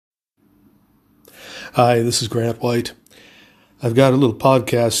Hi, this is Grant White. I've got a little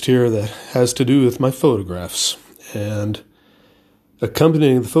podcast here that has to do with my photographs, and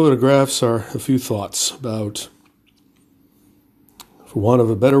accompanying the photographs are a few thoughts about, for want of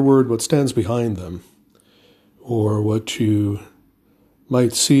a better word, what stands behind them, or what you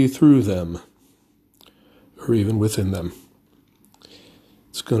might see through them, or even within them.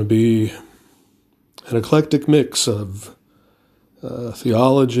 It's going to be an eclectic mix of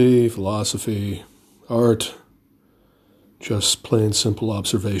theology, philosophy, art, just plain simple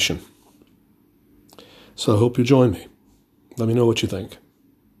observation. So I hope you join me. Let me know what you think.